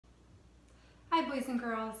boys and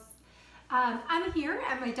girls. I'm here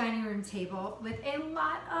at my dining room table with a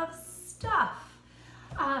lot of stuff.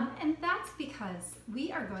 And that's because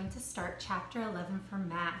we are going to start chapter 11 for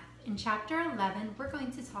math. In chapter 11, we're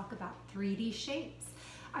going to talk about 3D shapes.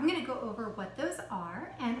 I'm going to go over what those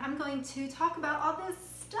are, and I'm going to talk about all this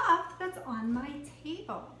stuff that's on my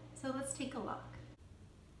table. So let's take a look.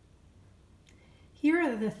 Here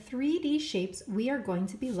are the 3D shapes we are going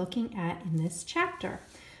to be looking at in this chapter.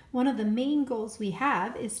 One of the main goals we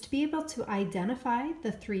have is to be able to identify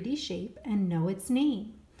the 3D shape and know its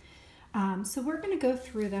name. So we're going to go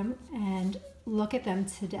through them and look at them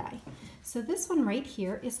today. So this one right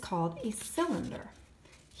here is called a cylinder.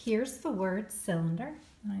 Here's the word cylinder.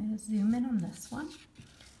 I'm going to zoom in on this one.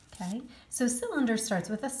 Okay, so cylinder starts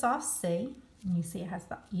with a soft C, and you see it has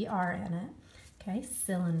the ER in it. Okay,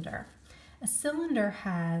 cylinder. A cylinder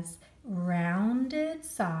has rounded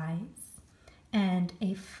sides and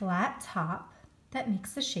a flat top that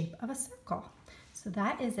makes the shape of a circle. So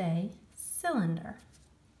that is a cylinder.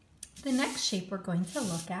 The next shape we're going to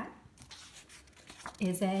look at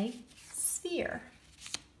is a sphere.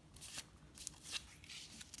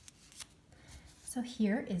 So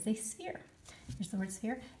here is a sphere. Here's the word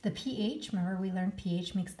sphere. The PH, remember we learned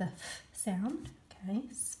PH makes the F sound. Okay,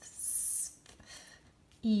 sphere.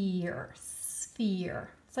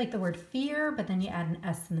 It's like the word fear, but then you add an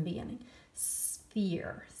S in the beginning.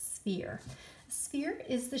 Sphere. A sphere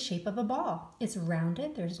is the shape of a ball. It's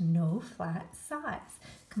rounded. There's no flat sides.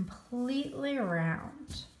 Completely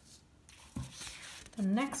round. The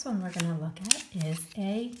next one we're going to look at is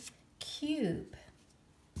a cube.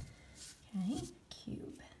 Okay,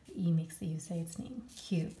 cube. The E makes the U say its name.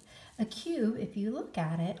 Cube. A cube, if you look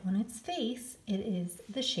at it on its face, it is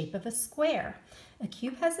the shape of a square. A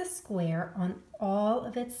cube has a square on all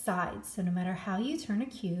of its sides, so no matter how you turn a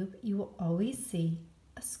cube, you will always see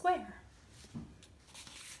a square.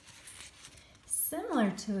 Similar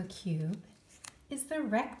to a cube is the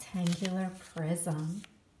rectangular prism.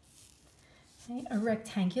 Okay, a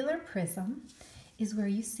rectangular prism is where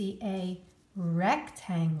you see a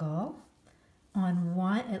rectangle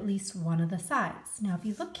on at least one of the sides. Now, if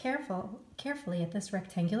you look carefully at this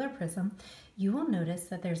rectangular prism, you will notice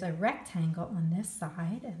that there's a rectangle on this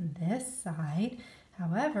side and this side.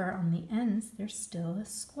 However, on the ends, there's still a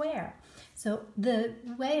square. So the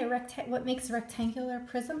way what makes a rectangular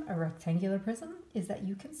prism is that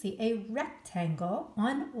you can see a rectangle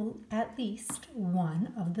on at least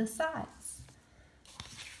one of the sides.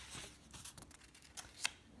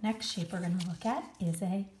 Next shape we're going to look at is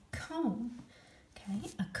a cone.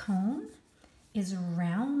 Okay, a cone is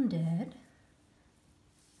rounded.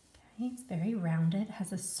 Okay, it's very rounded. It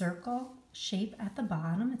has a circle shape at the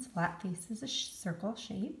bottom. Its flat face is a circle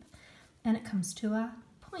shape, and it comes to a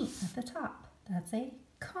point at the top. That's a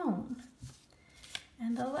cone.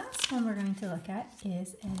 And the last one we're going to look at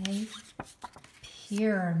is a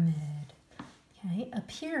pyramid. Okay, a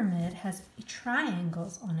pyramid has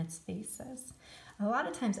triangles on its faces. A lot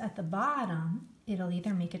of times at the bottom, it'll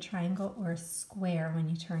either make a triangle or a square when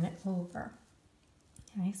you turn it over.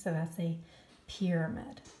 Okay, so that's a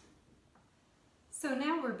pyramid. So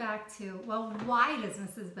now we're back to, well, why does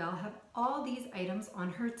Mrs. Bell have all these items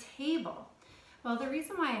on her table? Well, the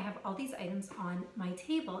reason why I have all these items on my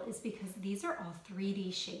table is because these are all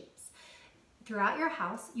 3D shapes. Throughout your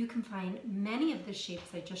house, you can find many of the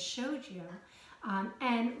shapes I just showed you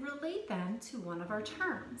and relate them to one of our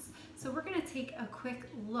terms. So we're going to take a quick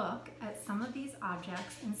look at some of these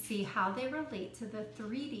objects and see how they relate to the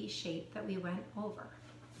 3D shape that we went over.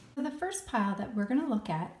 So the first pile that we're going to look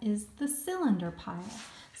at is the cylinder pile.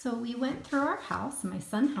 So we went through our house, and my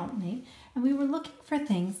son helped me, and we were looking for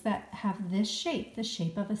things that have this shape, the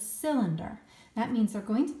shape of a cylinder. That means they're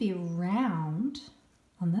going to be round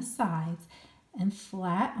on the sides and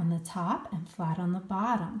flat on the top and flat on the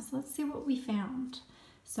bottom. So let's see what we found.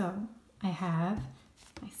 So I have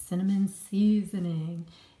my cinnamon seasoning.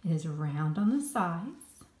 It is round on the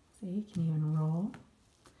sides. See, you can even roll.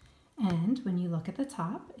 And when you look at the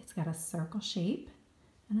top, it's got a circle shape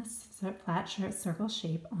and a flat circle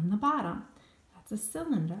shape on the bottom. That's a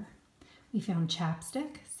cylinder. We found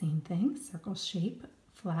chapstick, same thing, circle shape,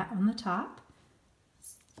 flat on the top,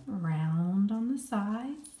 round on the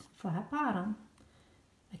sides, flat bottom.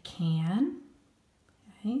 A can,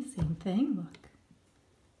 okay, same thing, look.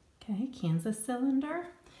 Okay, can's a cylinder.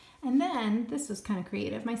 And then, this was kind of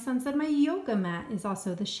creative. My son said my yoga mat is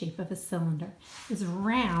also the shape of a cylinder. It's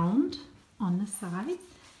round on the sides,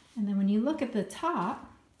 and then when you look at the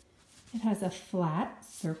top, it has a flat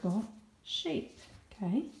circle shape,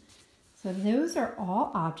 okay? So those are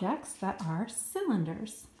all objects that are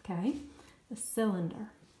cylinders, okay? The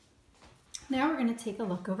cylinder. Now we're going to take a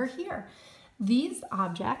look over here. These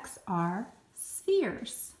objects are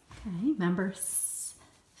spheres. Okay, remember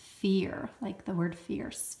sphere, like the word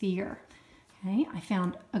fear, sphere. Okay, I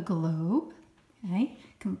found a globe. Okay,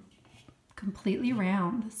 completely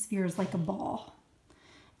round. The sphere is like a ball.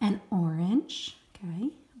 An orange. Okay,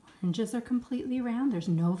 oranges are completely round. There's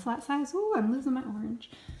no flat sides. Oh, I'm losing my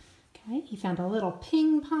orange. Okay, he found a little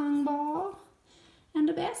ping pong ball and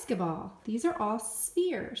a basketball. These are all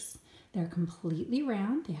spheres. They're completely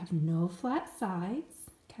round. They have no flat sides.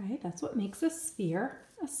 Okay, that's what makes a sphere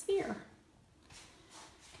a sphere.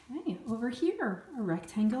 Okay, over here, a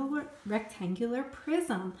rectangular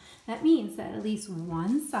prism. That means that at least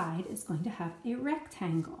one side is going to have a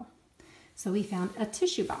rectangle. So we found a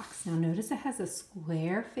tissue box. Now notice it has a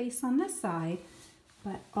square face on this side,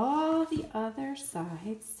 but all the other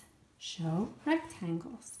sides show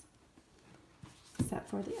rectangles, except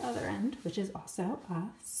for the other end, which is also a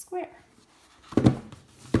square.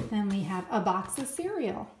 Then we have a box of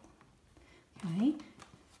cereal. Okay,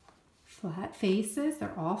 flat faces,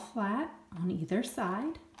 they're all flat on either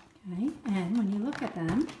side. Okay, and when you look at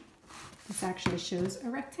them, this actually shows a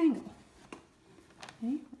rectangle.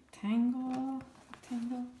 Okay, rectangle,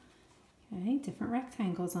 rectangle. Okay, different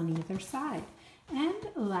rectangles on either side. And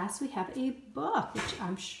last we have a book, which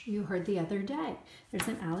I'm sure you heard the other day. There's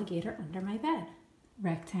an alligator under my bed.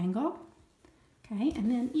 Rectangle. Okay,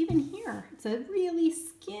 and then even here, it's a really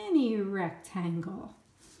skinny rectangle.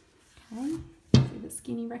 Okay, see the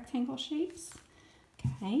skinny rectangle shapes?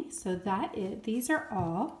 Okay, so these are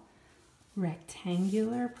all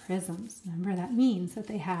rectangular prisms. Remember, that means that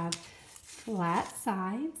they have flat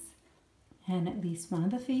sides and at least one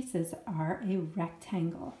of the faces are a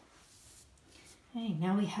rectangle. Okay,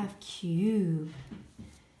 now we have cube.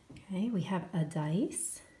 Okay, we have a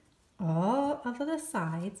dice. All of the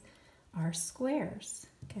sides are squares.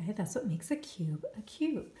 Okay, that's what makes a cube a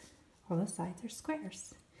cube. All the sides are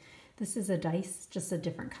squares. This is a dice, just a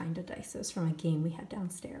different kind of dice. It was from a game we had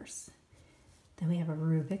downstairs. Then we have a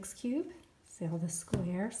Rubik's Cube. See all the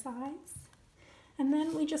square sides. And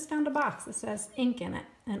then we just found a box that says ink in it,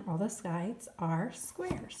 and all the sides are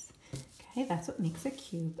squares. Okay, that's what makes a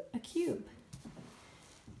cube a cube.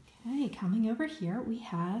 Okay, coming over here, we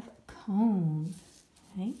have cone.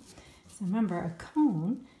 Okay, so remember, a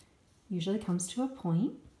cone usually comes to a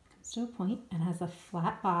point and has a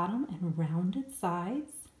flat bottom and rounded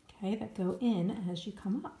sides, okay, that go in as you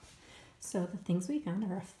come up. So the things we found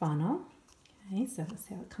are a funnel. Okay, so let's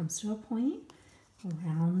see how it comes to a point,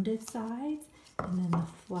 rounded sides, and then the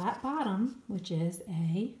flat bottom, which is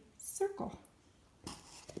a circle.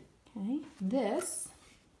 Okay, this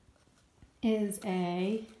is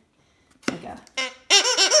like a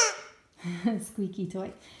squeaky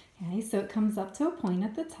toy. Okay, so it comes up to a point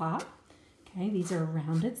at the top. Okay, these are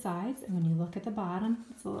rounded sides, and when you look at the bottom,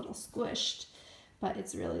 it's a little squished, but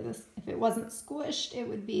it's really this, if it wasn't squished, it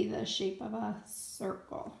would be the shape of a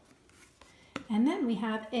circle. And then we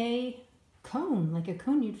have a cone, like a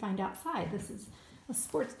cone you'd find outside. This is a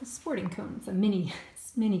sporting cone. It's a mini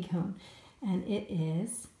cone, and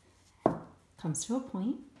comes to a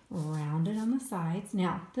point, rounded on the sides.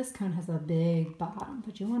 Now, this cone has a big bottom,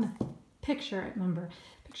 but you want to picture it, remember,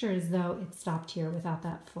 picture it as though it stopped here without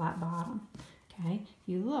that flat bottom. Okay, if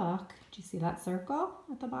you look, do you see that circle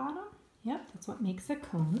at the bottom? Yep, that's what makes a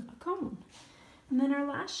cone a cone. And then our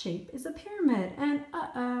last shape is a pyramid, and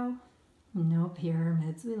no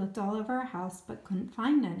pyramids. We looked all over our house but couldn't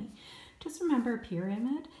find any. Just remember, a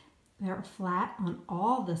pyramid, they're flat on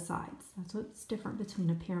all the sides. That's what's different between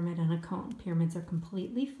a pyramid and a cone. Pyramids are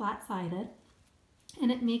completely flat-sided,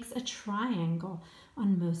 and it makes a triangle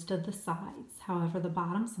on most of the sides. However, the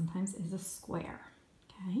bottom sometimes is a square.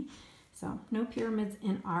 Okay, so no pyramids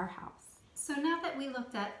in our house. So now that we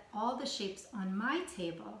looked at all the shapes on my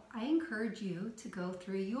table, I encourage you to go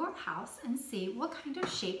through your house and see what kind of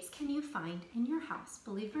shapes can you find in your house.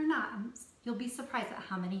 Believe it or not, you'll be surprised at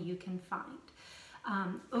how many you can find.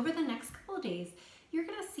 Over the next couple of days, you're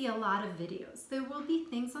going to see a lot of videos. There will be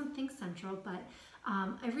things on Think Central, but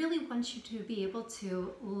I really want you to be able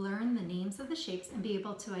to learn the names of the shapes and be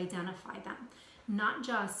able to identify them. Not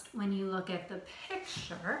just when you look at the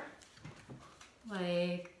picture,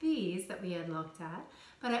 like these that we had looked at,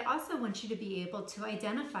 but I also want you to be able to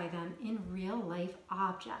identify them in real life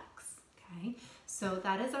objects. Okay, so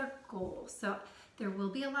that is our goal. So there will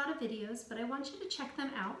be a lot of videos, but I want you to check them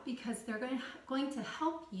out because they're going to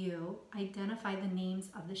help you identify the names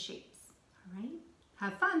of the shapes. All right,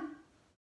 have fun.